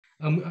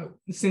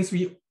Since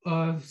we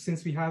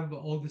have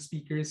all the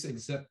speakers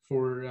except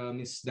for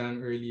Ms.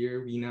 Dan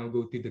earlier, we now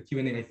go to the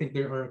Q&A. I think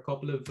there are a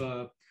couple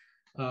of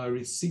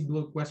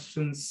residual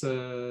questions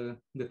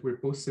that were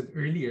posted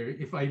earlier.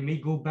 If I may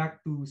go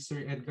back to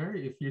Sir Edgar,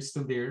 if you're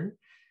still there.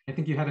 I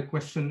think you had a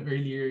question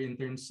earlier in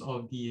terms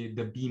of the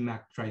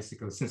BMAC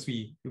tricycle. Since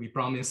we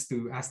promised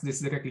to ask this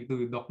directly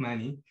to Doc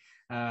Manny,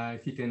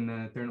 if you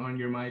can turn on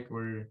your mic,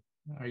 or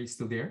are you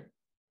still there?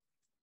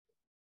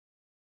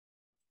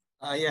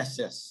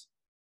 Yes.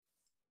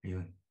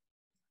 Ayun.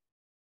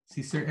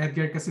 Si Sir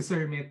Edgar kasi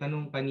sir may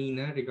tanong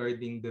kanina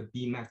regarding the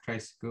BMAC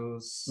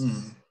tricycles.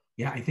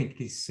 Yeah, I think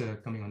he's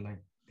coming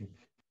online.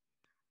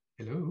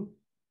 Hello?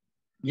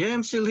 Yeah,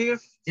 I'm still here.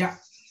 Yeah.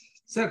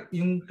 Sir,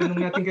 yung tanong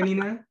natin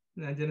kanina,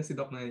 nandiyan na si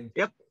Doc Manny.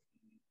 Yep.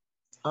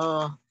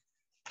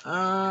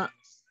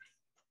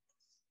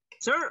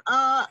 Sir,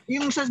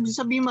 yung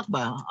sa BMAC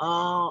ba,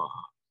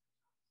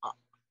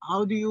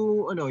 how do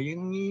you,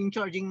 yung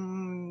charging,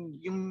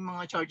 yung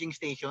mga charging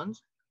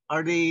stations,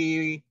 are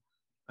they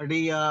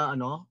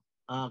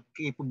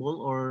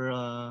capable, or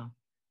are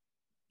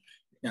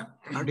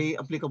they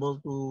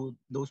applicable to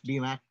those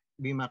BMAC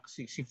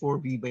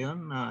 64B ba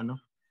yun,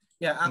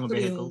 Yeah,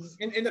 actually,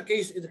 in the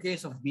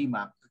case of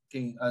BMAC,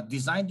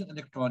 designed yung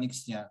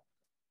electronics niya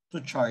to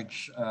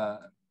charge,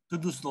 to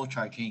do slow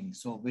charging.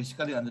 So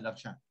basically, ano lang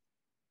siya,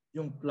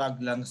 yung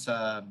plug lang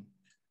sa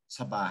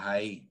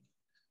bahay.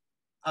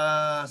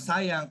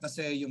 Sayang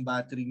kasi yung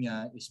battery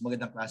niya is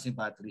magandang klaseng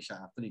battery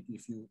siya. Actually,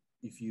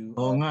 if you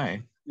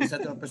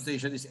set up a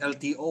station is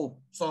LTO,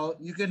 so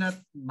you cannot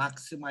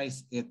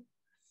maximize it.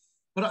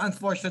 Pero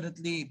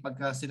unfortunately,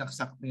 pagka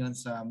sinaksak mo yun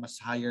sa mas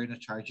higher na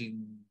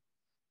charging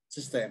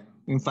system,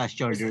 yung fast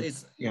charger,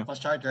 yung fast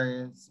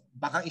charger,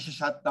 baka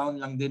i-shutdown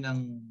lang din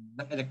ng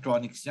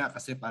electronics niya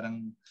kasi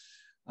parang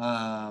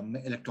may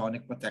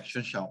electronic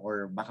protection siya,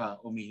 or baka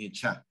uminit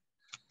siya.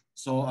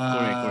 So,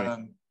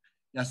 correct.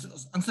 Yeah, so,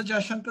 ang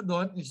suggestion ko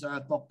doon is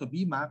talk to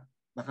BMAC.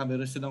 Baka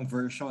meron silang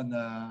version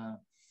na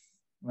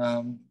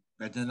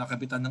pwede na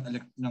kapitan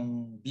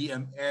ng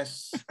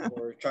BMS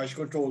or charge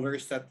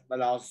controllers that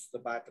allows the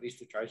batteries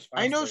to charge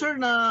faster. I know, sir,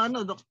 na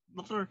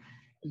Dr.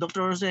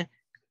 Jose,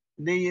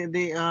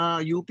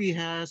 UP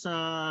has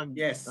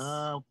yes.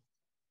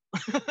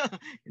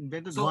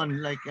 Invented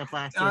one like a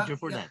fast charger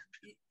for that.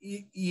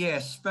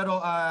 Yes,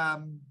 pero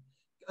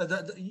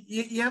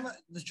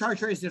the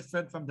charger is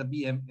different from the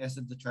BMS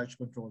and the charge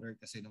controller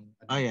kasi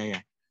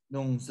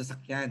nung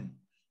sasakyan.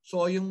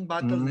 So yung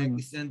bottleneck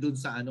is nandun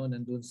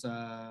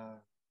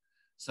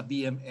sa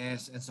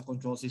BMS and sa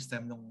control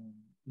system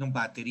nung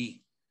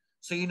battery.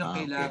 So yun ang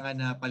kailangan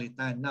na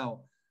palitan.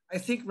 Now, I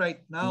think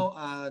right now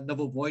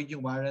nabo-void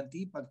yung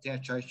warranty pag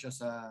tina-charge nyo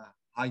sa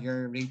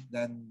higher rate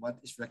than what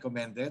is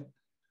recommended.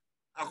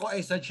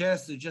 I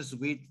suggest to just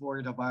wait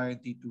for the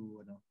warranty to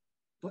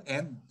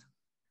end,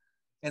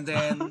 and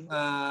then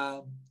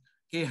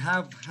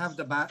have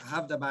the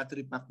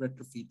battery pack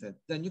retrofitted.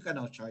 Then you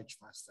can now charge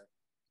faster.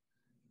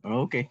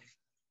 Okay.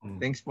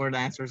 Thanks for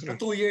the answer, sir.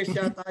 2 years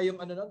yata yung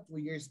 2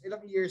 years.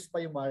 Ilang years pa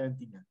yung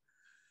warranty niya?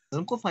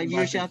 Alam ko 5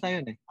 years yata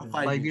yun eh.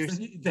 5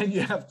 years. Then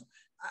you have to,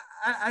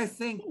 I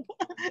think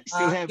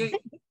still have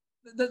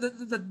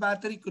that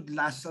battery could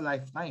last a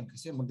lifetime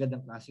kasi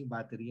magandang klaseng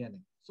battery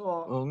yan eh. So,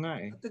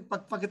 I think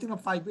pagdating ng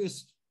 5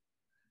 years,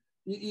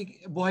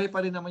 buhay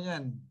pa rin naman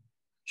yan.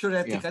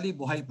 Theoretically,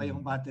 buhay pa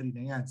yung battery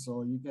na yan.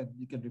 So, you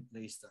can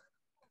replace that.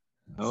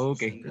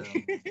 Okay.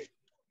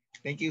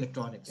 Thank you.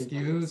 Electronics. Thank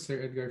you, Sir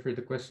Edgar, for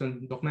the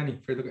question. Doc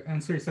Manny, for the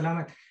answer.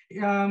 Salamat.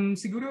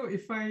 Siguro,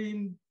 if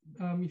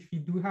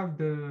you do have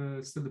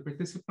the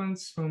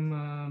participants from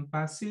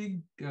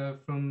Pasig,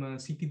 from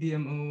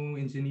CTDMO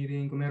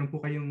Engineering, kung meron po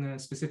kayong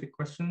specific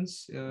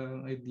questions,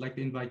 I'd like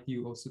to invite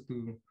you also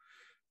to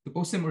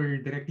post them or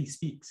directly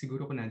speak.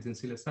 Siguro kung nandyan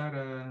sila,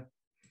 Sarah.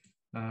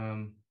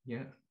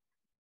 Yeah.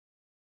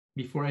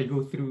 Before I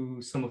go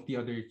through some of the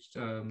other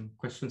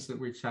questions that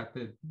were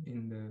chatted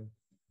in the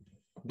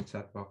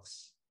chat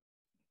box.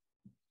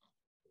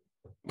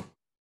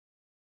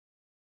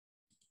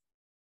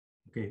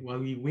 Okay, while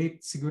we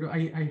wait, siguro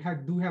I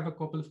do have a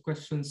couple of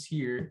questions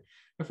here.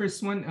 The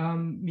first one,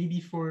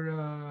 maybe for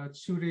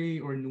Chure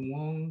or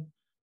Nuwong,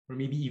 or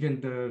maybe even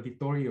the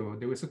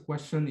Vittorio. There was a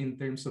question in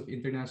terms of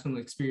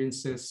international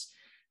experiences.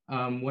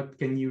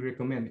 What can you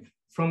recommend?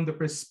 From the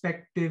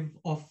perspective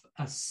of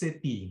a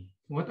city,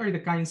 what are the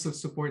kinds of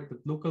support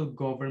that local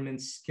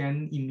governments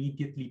can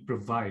immediately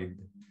provide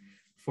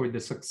for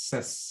the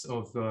success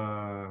of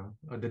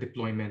the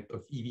deployment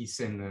of EVs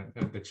and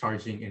the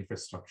charging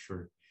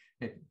infrastructure?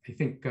 I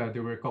think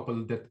there were a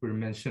couple that were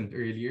mentioned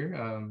earlier.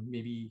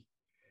 Maybe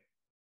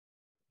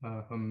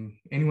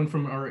anyone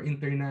from our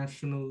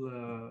international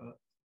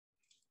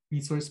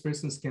resource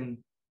persons can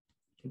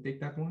take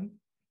that one.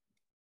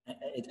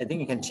 I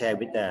think you can share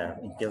with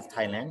until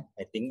Thailand.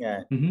 I think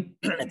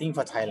I think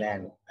for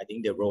Thailand, I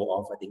think the role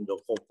of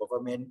local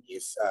government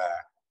is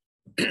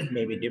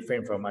maybe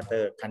different from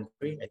other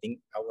country. I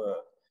think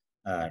our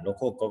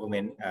local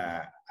government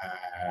are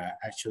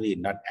actually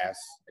not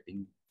as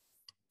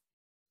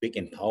big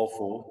and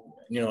powerful.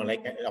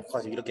 Like of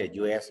course, if you look at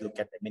US, look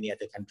at many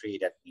other countries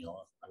that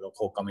a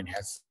local government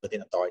has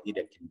certain authority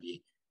that can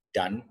be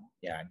done,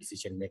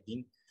 decision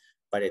making.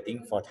 But I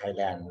think for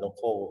Thailand,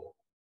 local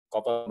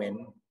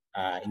government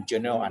in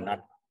general are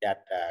not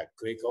that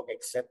critical,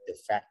 except the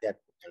fact that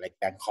like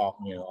Bangkok,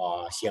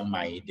 or Chiang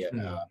Mai, the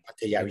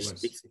Pattaya, which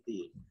is big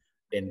city,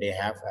 then they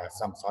have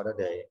some sort of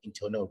the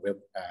internal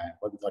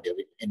what we call the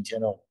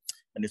internal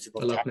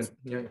municipal tax.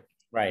 Yeah.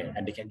 Right,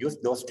 and they can use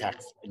those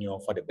tax,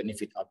 for the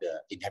benefit of the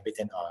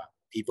inhabitant or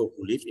people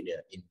who live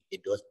in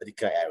those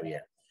particular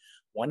area.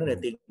 One of the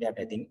things that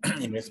I think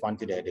in response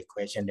to the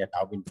question that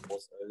Alvin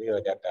posed earlier,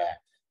 that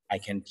I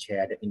can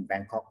share that in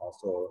Bangkok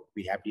also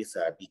we have this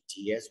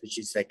BTS, which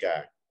is like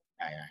a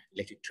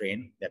electric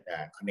train that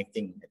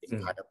connecting I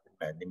think part of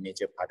the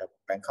major part of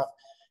Bangkok,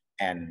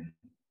 and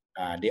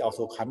they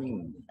also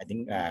coming I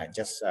think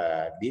just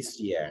this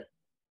year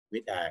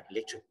with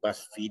electric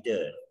bus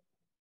feeder.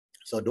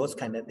 So those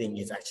kind of things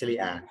is actually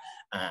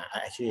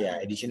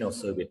additional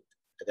service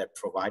that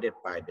provided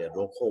by the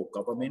local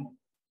government,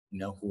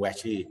 who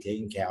actually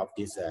taking care of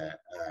this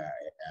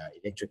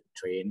electric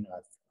train.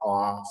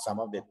 Or some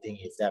of the thing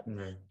is that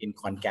in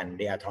Khon Kaen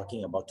they are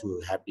talking about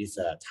to have this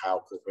town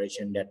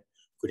corporation that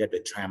could have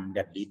the tram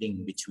that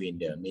leading between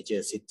the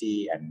major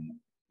city and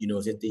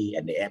university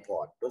and the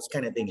airport. Those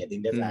kind of things, I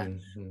think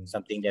that's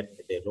something that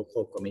the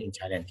local government in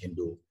Thailand can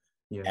do.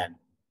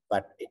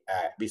 But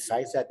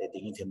besides that, I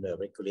think in terms of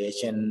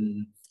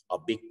regulation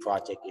or big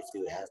project, if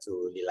you have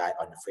to rely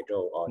on the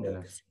federal or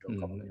the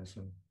central government.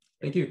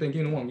 Thank you,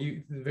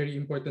 Nuwong. Very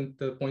important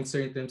points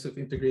there in terms of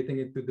integrating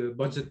into the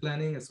budget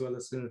planning as well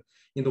as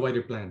in the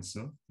wider plans.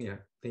 No? Yeah,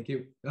 thank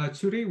you.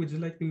 Tsu-jui, would you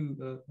like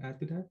to add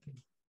to that?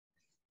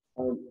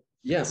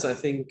 Yes, I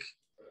think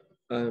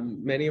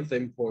many of the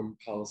important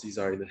policies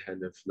are in the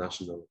hand of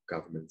national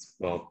governments.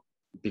 Well,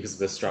 because of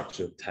the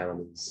structure of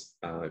Taiwanese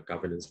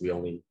governance,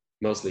 we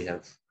mostly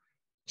have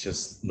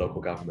just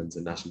local governments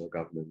and national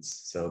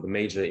governments. So the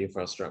major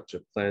infrastructure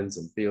plans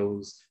and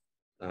bills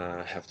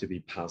have to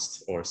be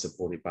passed or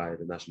supported by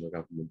the national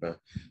government. But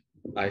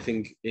I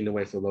think in a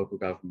way for local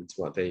governments,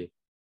 what they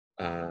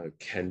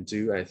can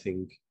do, I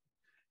think,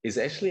 is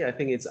actually, I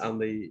think it's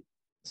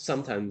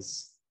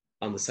sometimes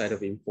on the side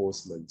of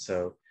enforcement.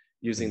 So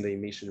using the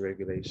emission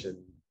regulation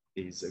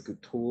is a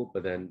good tool,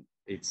 but then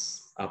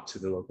it's up to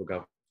the local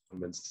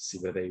governments to see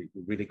whether they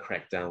really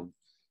crack down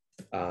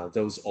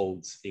those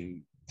old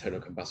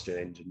internal combustion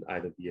engine,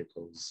 either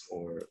vehicles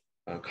or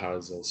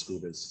cars or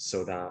scooters,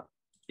 so that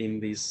in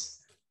these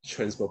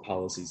transport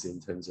policies in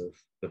terms of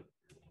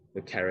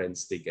the carrot and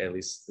stick, at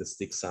least the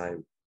stick side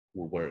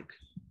will work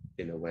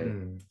in a way.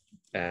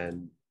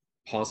 And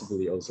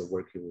possibly also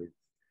working with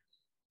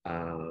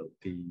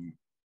the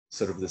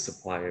sort of the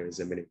suppliers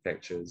and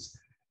manufacturers,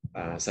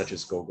 such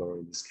as GoGo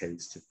in this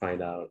case, to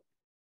find out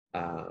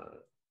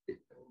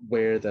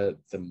where the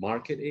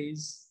market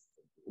is,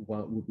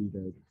 what would be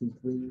the key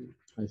thing.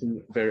 I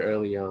think very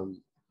early on,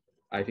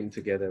 I think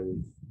together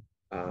with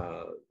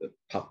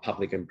the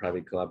public and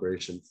private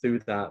collaboration, through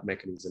that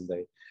mechanism,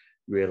 they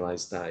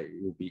realized that it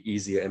would be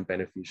easier and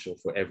beneficial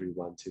for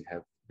everyone to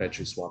have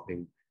battery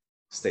swapping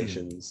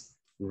stations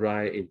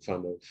right in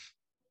front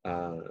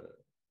of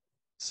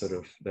sort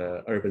of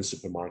the urban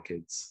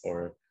supermarkets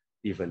or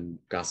even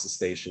gas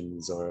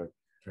stations, or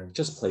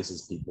just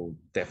places people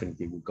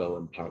definitely will go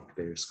and park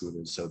their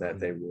scooters, so that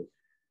they will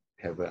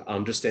have an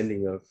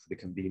understanding of the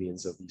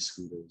convenience of these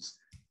scooters.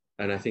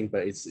 And I think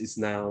that it's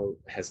now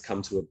has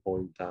come to a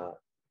point that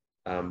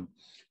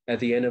at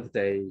the end of the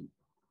day,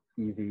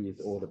 EV is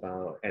all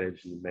about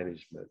energy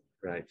management,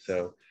 right?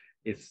 So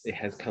it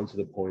has come to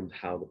the point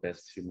how the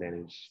best to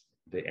manage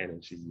the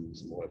energy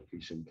use more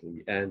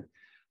efficiently. And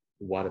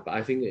what about,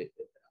 I think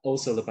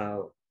also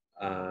about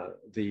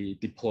the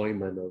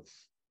deployment of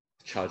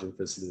charging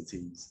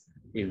facilities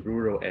in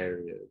rural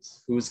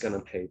areas. Who's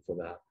gonna pay for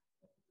that?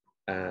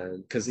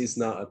 And because it's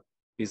not a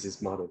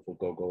business model for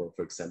GoGo,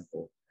 for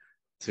example,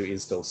 to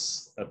install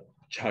a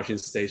charging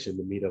station in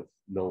the middle of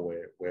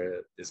nowhere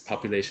where this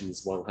population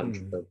is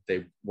 100, but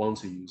they want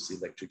to use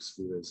electric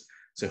scooters.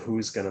 So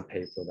who's gonna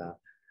pay for that?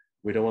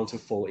 We don't want to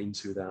fall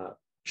into that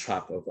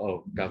trap of,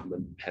 oh,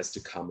 government has to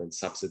come and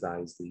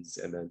subsidize these,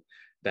 and then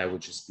that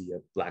would just be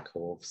a black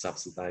hole of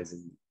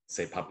subsidizing,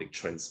 say, public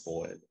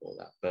transport and all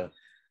that. But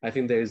I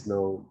think there is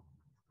no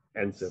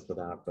answer for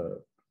that,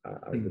 but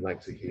I would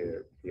like to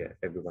hear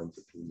everyone's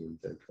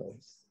opinions and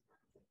thoughts.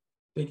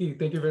 Thank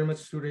you very much,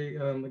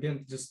 Tsu-jui.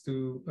 Again, just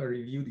to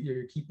review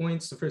your key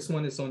points. The first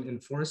one is on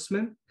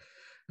enforcement.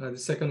 The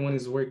second one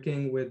is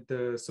working with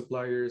the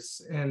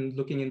suppliers and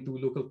looking into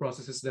local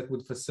processes that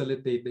would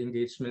facilitate the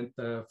engagement.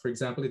 For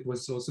example, it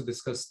was also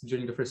discussed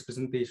during the first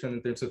presentation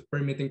in terms of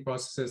permitting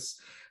processes,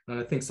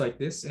 things like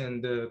this.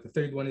 And the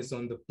third one is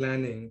on the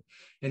planning.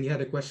 And you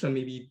had a question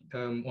maybe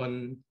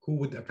on who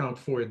would account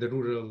for the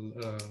rural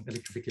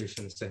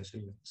electrification,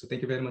 essentially. So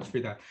thank you very much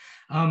for that.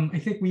 I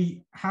think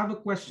we have a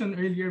question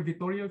earlier.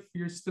 Vittorio, if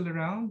you're still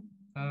around.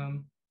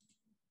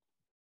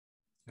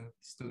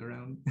 Still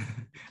around.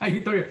 Hi,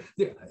 Vittorio.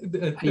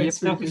 Thanks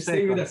for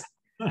staying with us.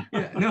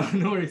 Yeah, no,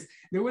 no worries.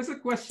 There was a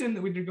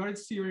question with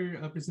regards to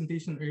your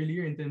presentation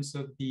earlier in terms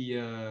of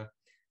the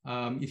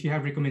if you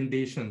have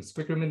recommendations,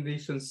 quick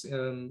recommendations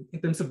in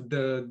terms of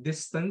the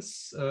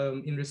distance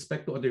in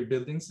respect to other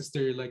buildings. Is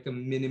there like a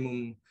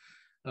minimum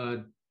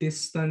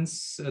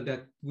distance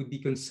that would be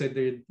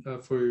considered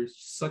for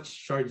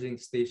such charging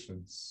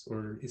stations,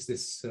 or is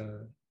this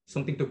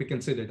something to be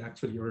considered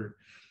actually, or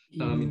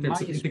in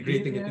terms of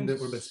integrating it in the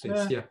urban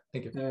space? Yeah,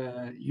 thank you.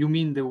 You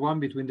mean the one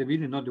between the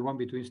building, not the one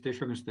between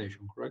station and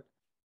station, correct?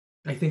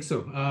 I think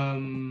so.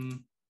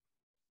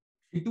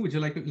 Ritu, would you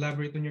like to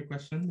elaborate on your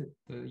question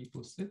that you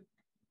posted?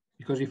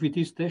 Because if it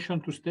is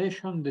station to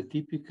station, the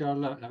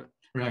typical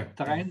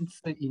trends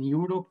in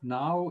Europe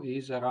now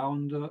is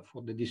around,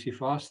 for the DC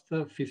fast,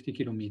 50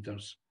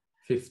 kilometers.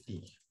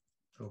 50,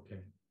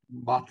 okay.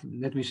 But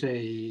let me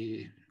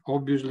say,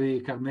 obviously,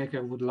 car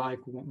maker would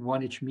like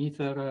one each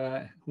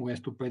meter, who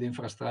has to pay the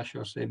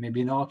infrastructure, say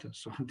maybe not.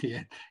 So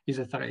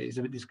it's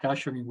a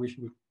discussion in which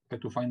we have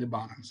to find a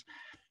balance.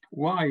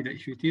 While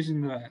if it is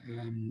in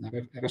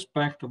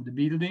respect of the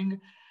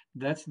building,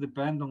 that's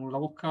depend on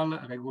local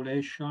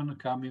regulation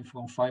coming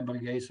from fire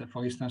brigades,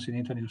 for instance, in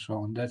Italy and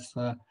so on. That's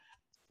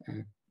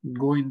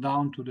going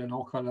down to the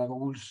local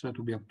rules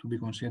to be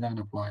considered and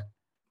applied.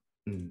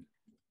 Mm.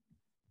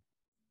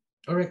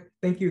 All right,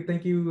 thank you,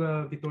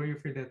 Vittorio,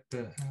 for that.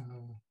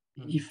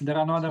 If there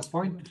are no other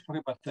points,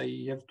 sorry, but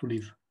I have to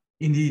leave.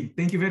 Indeed,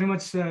 thank you very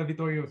much,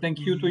 Vittorio. Thank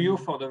you to you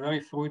for the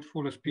very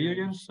fruitful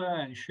experience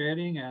and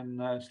sharing,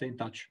 and stay in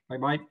touch.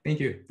 Bye-bye. Thank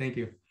you.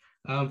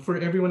 For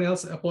everyone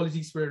else,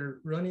 apologies, we're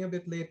running a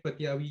bit late, but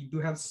yeah, we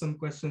do have some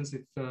questions.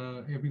 If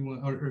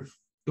everyone or if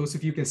those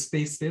of you can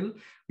stay still,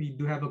 we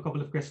do have a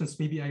couple of questions.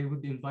 Maybe I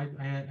would invite.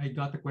 I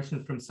got a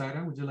question from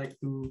Sarah. Would you like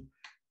to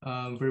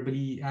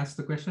verbally ask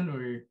the question,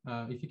 or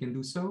if you can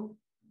do so?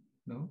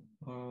 No.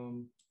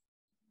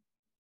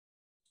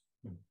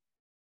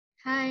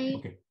 Hi.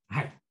 Okay.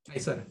 Hi,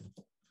 Sarah.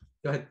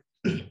 Go ahead.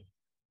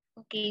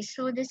 Okay,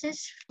 so this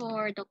is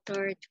for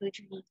Dr.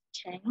 Tsu-jui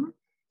Cheng.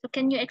 So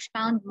can you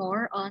expound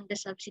more on the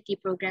subsidy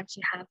programs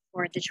you have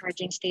for the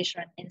charging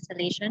station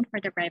installation for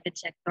the private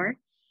sector?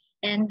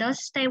 And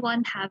does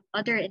Taiwan have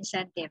other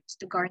incentives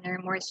to garner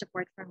more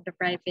support from the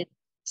private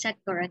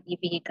sector on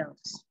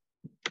e-vehicles?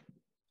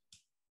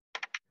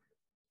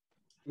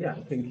 Yeah,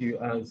 thank you.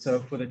 So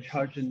for the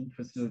charging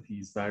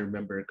facilities, if I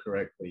remember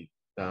correctly,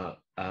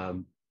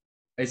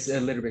 it's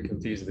a little bit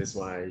confusing. That's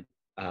why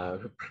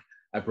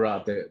I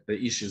brought up the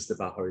issues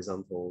about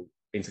horizontal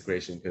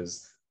integration,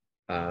 because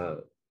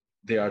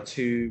there are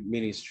two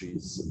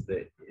ministries,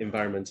 the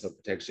Environmental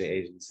Protection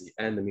Agency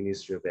and the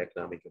Ministry of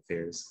Economic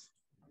Affairs,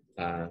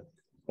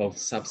 both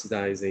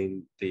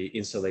subsidizing the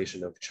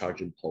installation of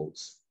charging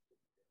poles.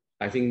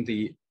 I think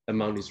the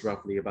amount is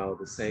roughly about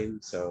the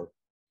same. So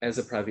as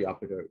a private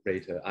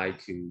operator, I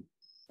could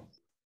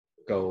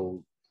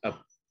go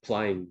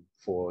applying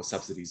for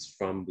subsidies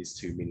from these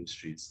two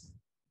ministries.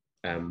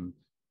 I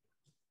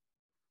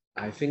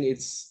think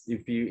it's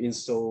if you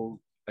install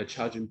a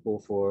charging pole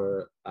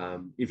for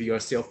if you are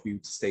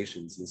self-built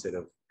stations instead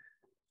of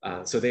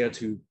so there are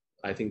two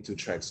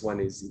tracks. One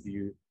is if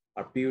you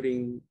are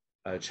building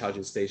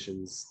charging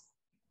stations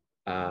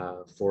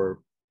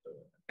for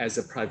as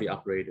a private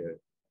operator,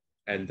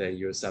 and then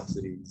your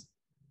subsidies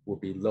will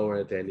be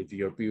lower than if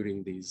you're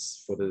building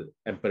these for the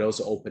but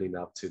also opening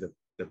up to the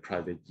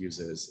private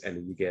users,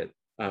 and you get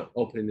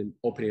opening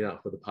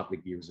up for the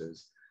public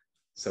users,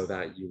 so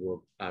that you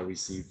will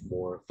receive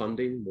more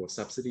funding, more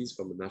subsidies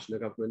from the national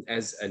government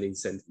as an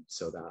incentive,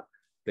 so that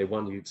they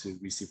want you to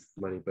receive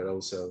money, but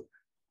also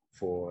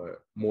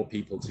for more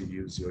people to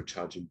use your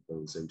charging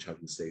poles and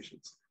charging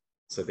stations.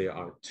 So there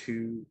are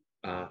two,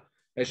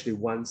 actually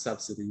one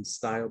subsidy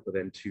style, but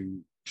then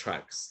two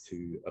tracks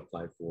to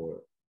apply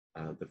for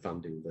the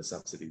funding, the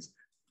subsidies.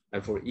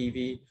 And for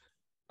EV,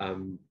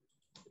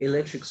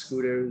 electric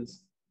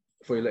scooters,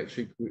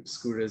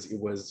 it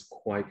was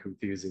quite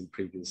confusing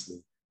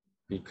previously,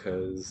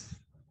 because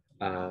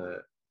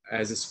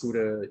as a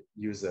scooter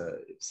user,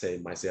 say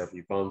myself,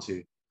 if I want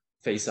to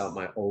phase out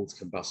my old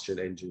combustion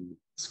engine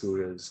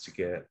scooters to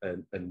get a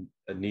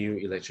new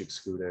electric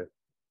scooter,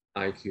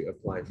 I could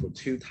apply for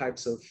two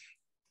types of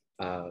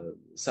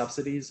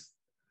subsidies.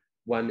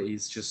 One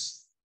is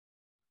just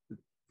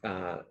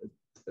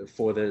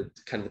for the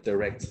kind of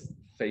direct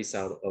phase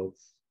out of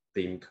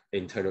the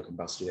internal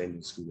combustion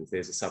engine scooters.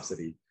 There's a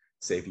subsidy.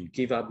 Say if you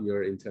give up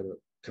your internal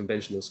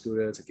conventional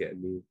scooter to get a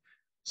new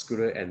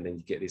scooter, and then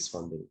you get this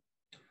funding.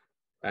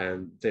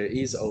 And there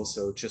is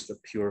also just a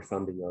pure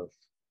funding of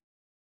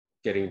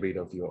getting rid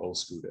of your old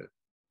scooter,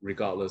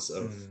 regardless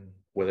of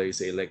whether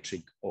it's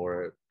electric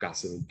or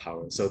gasoline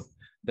power. So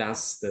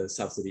that's the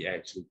subsidy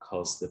actually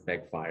caused the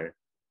backfire,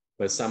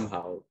 but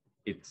somehow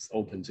it's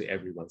open to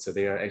everyone. So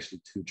there are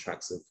actually two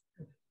tracks of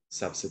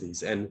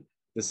subsidies, and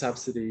the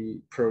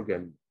subsidy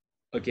program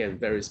again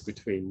varies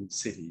between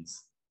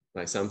cities.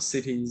 Like some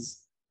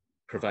cities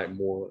provide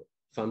more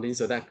funding,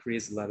 so that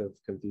creates a lot of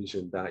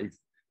confusion. That if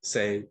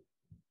say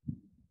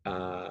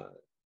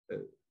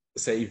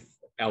if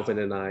Alvin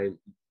and I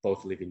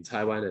both live in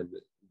Taiwan and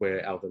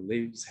where Alvin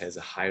lives has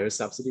a higher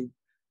subsidy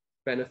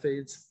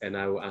benefits, and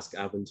I will ask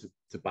Alvin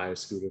to buy a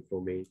scooter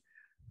for me.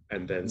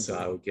 And then so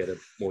I will get a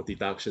more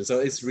deduction. So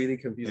it's really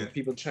confusing. Yeah.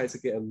 People try to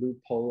get a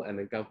loophole, and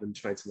the government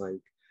try to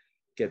like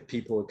get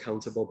people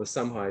accountable, but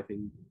somehow I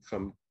think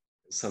from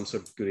some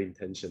sort of good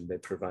intention, they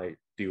provide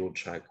dual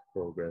track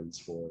programs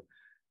for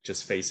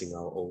just phasing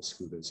out old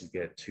scooters. You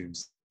get 2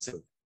 sets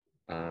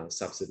of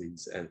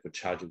subsidies, and for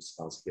charging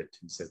spots, you get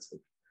 2 sets of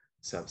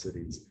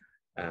subsidies.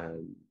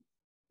 And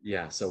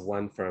yeah, so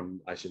one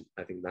from I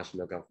think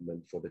national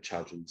government for the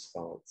charging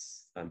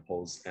spots and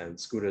poles, and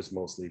scooters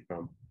mostly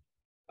from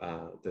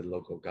the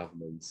local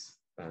governments.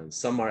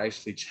 Some are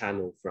actually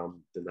channeled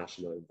from the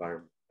national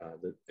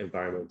the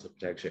Environmental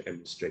Protection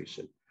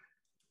Administration.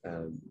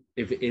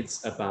 If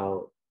it's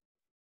about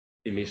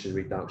emission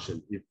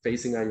reduction, if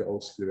phasing out your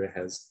old scooter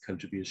has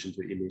contribution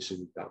to emission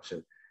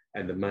reduction,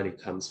 and the money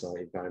comes from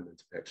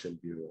Environmental Protection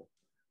Bureau.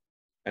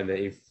 And then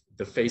if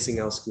the phasing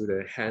out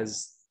scooter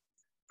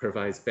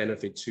provides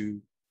benefit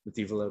to the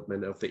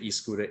development of the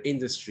e-scooter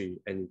industry,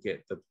 and you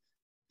get the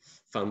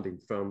funding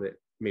from the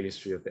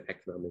Ministry of the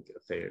Economic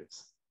Affairs.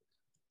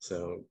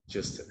 So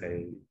just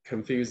a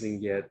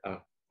confusing yet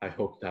I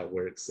hope that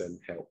works and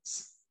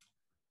helps.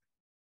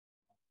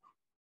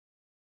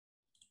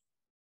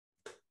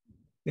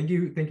 Thank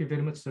you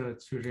very much,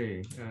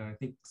 Tsu-jui. I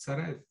think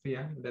Sarah,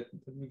 yeah,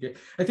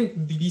 I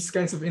think these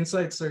kinds of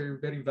insights are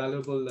very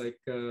valuable, like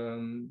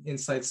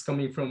insights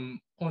coming from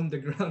on the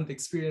ground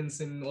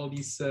experience in all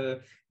these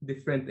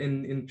different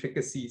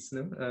intricacies.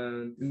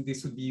 No,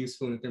 this would be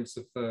useful in terms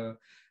of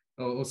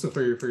also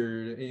for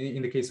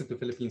in the case of the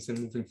Philippines and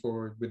moving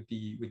forward with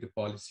the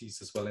policies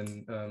as well,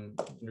 and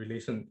in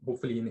relation,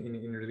 hopefully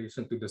in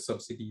relation to the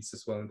subsidies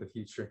as well in the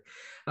future.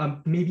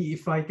 Maybe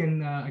if I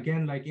can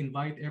again like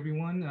invite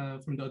everyone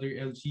from the other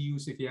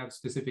LGUs, if you have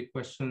specific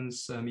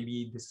questions,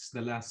 maybe this is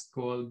the last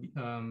call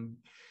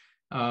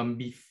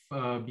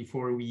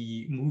before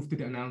we move to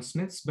the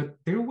announcements. But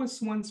there was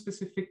one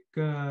specific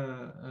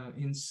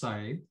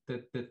insight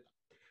that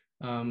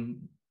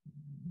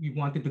we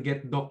wanted to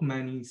get Doc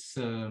Manny's,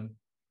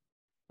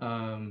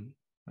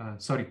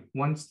 sorry,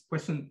 one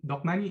question.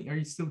 Doc Manny, are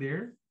you still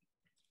there?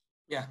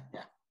 Yeah.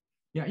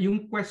 Yeah,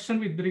 yung question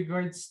with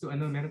regards to,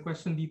 meron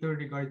question dito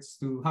regards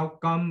to how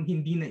come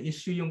hindi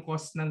na-issue yung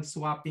cost ng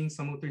swapping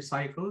sa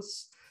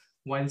motorcycles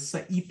while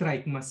sa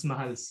e-trike mas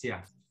mahal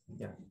siya?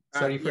 Yeah.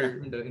 Sorry for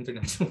the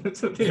international.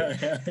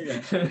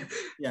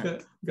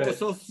 Yeah.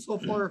 So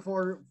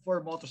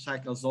for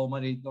motorcycles,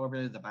 normally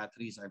the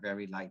batteries are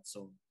very light,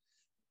 so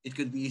it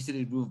could be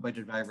easily removed by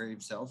the driver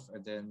himself,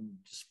 and then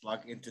just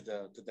plug into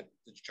the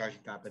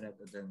charging cabinet,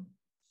 and then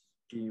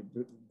you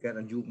get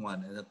a new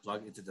one and then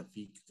plug into the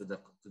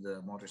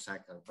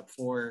motorcycle. But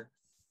for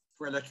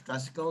electric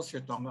tricycles,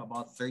 you're talking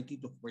about 30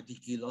 to 40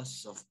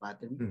 kilos of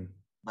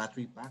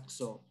battery pack.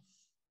 So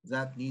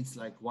that needs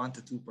like 1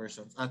 to 2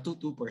 persons,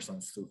 two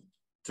persons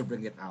to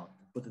bring it out,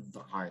 put it in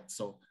the cart.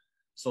 So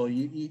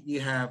you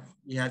have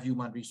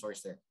human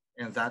resource there,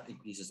 and that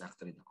increases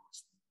actually the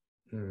cost.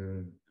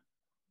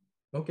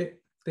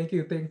 Okay, thank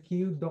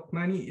you, Doc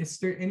Manny. Is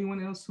there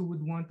anyone else who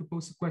would want to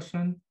pose a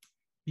question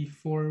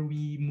before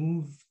we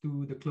move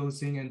to the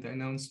closing and the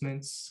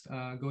announcements?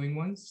 Going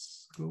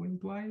once, going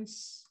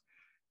twice?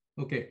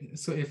 Okay,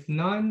 so if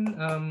none,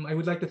 I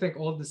would like to thank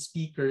all the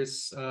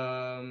speakers,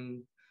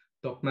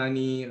 Doc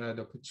Manny,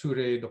 Dr.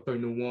 Tsu-jui, Dr.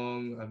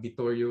 Nuwong,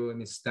 Vittorio, and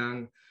Ms.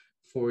 Tang,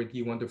 for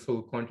the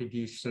wonderful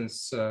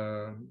contributions